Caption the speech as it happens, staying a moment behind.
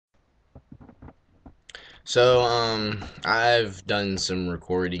I've done some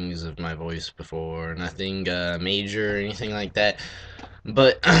recordings of my voice before, nothing major or anything like that.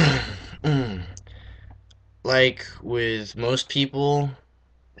 But, like with most people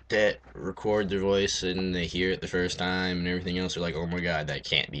that record their voice and they hear it the first time and everything else, they're like, oh my god, that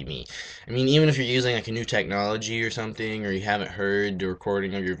can't be me. I mean, even if you're using like a new technology or something, or you haven't heard the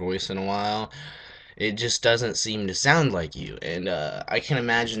recording of your voice in a while, it just doesn't seem to sound like you. And I can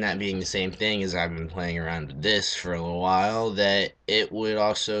imagine that being the same thing as I've been playing around with this for a little while, that it would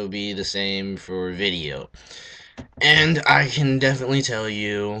also be the same for video. And I can definitely tell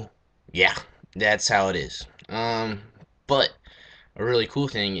you, yeah, that's how it is. But a really cool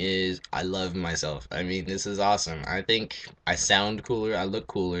thing is I love myself. I mean, this is awesome. I think I sound cooler, I look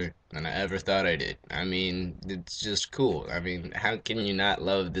cooler than I ever thought I did. I mean, it's just cool. I mean, how can you not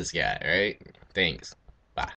love this guy, right? Thanks.